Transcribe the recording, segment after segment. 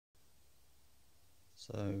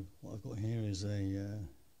So what I've got here is a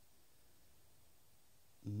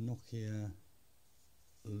Nokia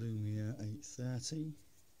Lumia 830,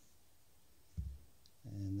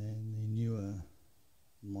 and then the newer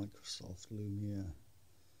Microsoft Lumia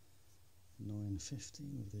 950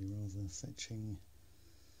 with the rather fetching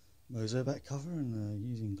Mozo back cover, and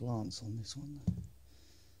using glance on this one.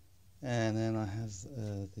 And then I have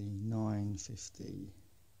the 950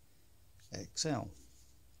 XL.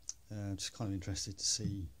 Just kind of interested to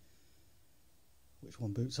see which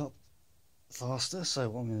one boots up faster. So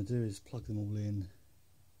what I'm going to do is plug them all in,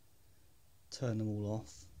 turn them all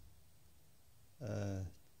off,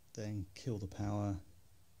 then kill the power,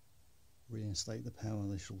 reinstate the power.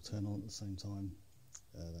 They should all turn on at the same time.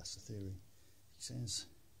 That's the theory, he says.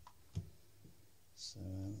 So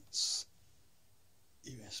that's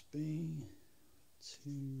USB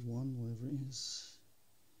 2.1, whatever it is,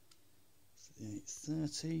 for the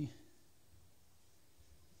 830.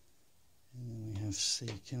 And then we have C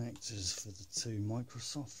connectors for the two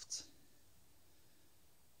Microsoft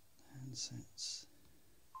handsets.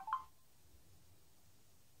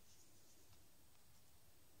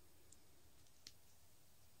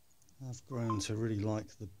 I've grown to really like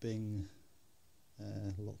the Bing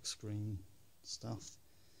lock screen stuff.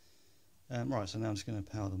 Right, so now I'm just going to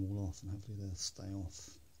power them all off, and hopefully they'll stay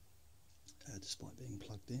off despite being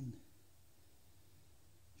plugged in.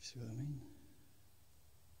 You see what I mean?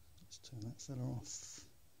 Let's turn that fella off.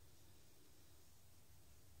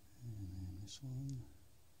 And then this one.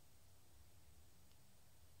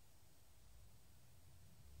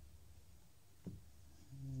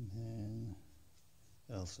 And then,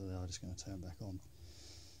 oh, so they are just going to turn back on.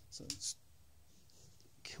 So let's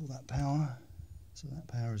kill that power. So that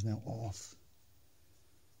power is now off.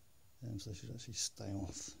 So they should actually stay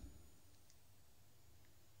off.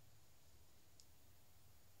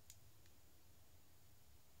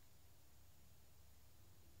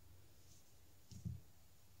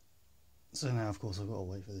 So now, of course, I've got to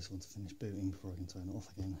wait for this one to finish booting before I can turn it off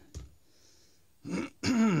again.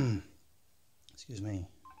 Excuse me.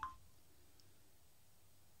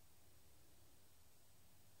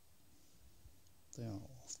 They are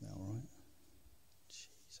off now, right?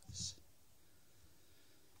 Jesus.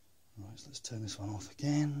 Right, so let's turn this one off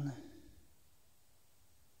again.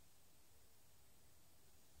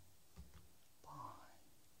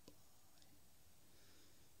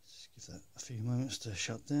 Just give that a few moments to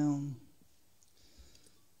shut down.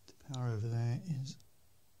 The power over there is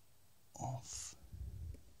off.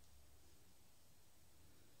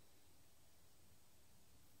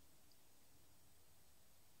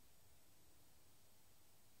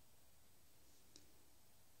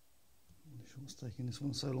 What's taking this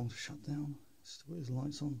one so long to shut down? Just to put his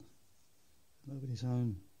lights on. Nobody's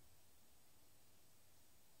home.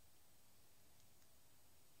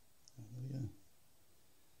 Oh, there we go.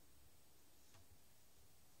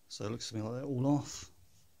 So it looks to me like they're all off.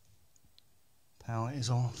 Power is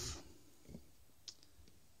off.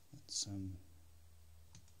 Let's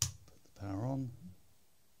put the power on.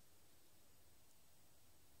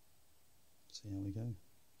 See how we go.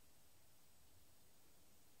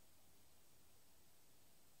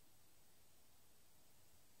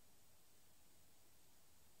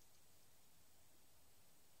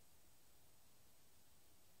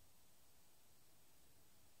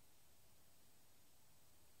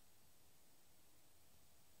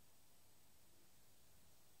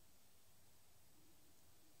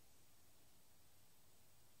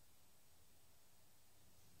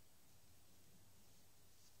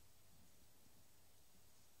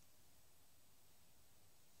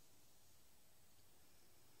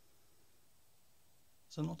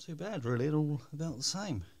 So not too bad really, it's all about the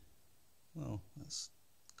same. Well, that's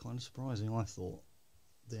kind of surprising. I thought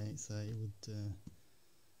the 830 would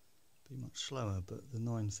be much slower, but the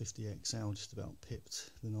 950 XL just about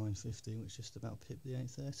pipped the 950, which just about pipped the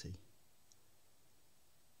 830.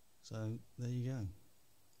 So there you go.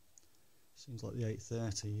 Seems like the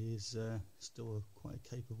 830 is still quite a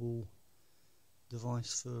capable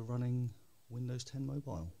device for running Windows 10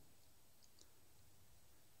 Mobile.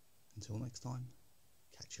 Until next time.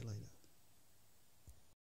 Catch you later.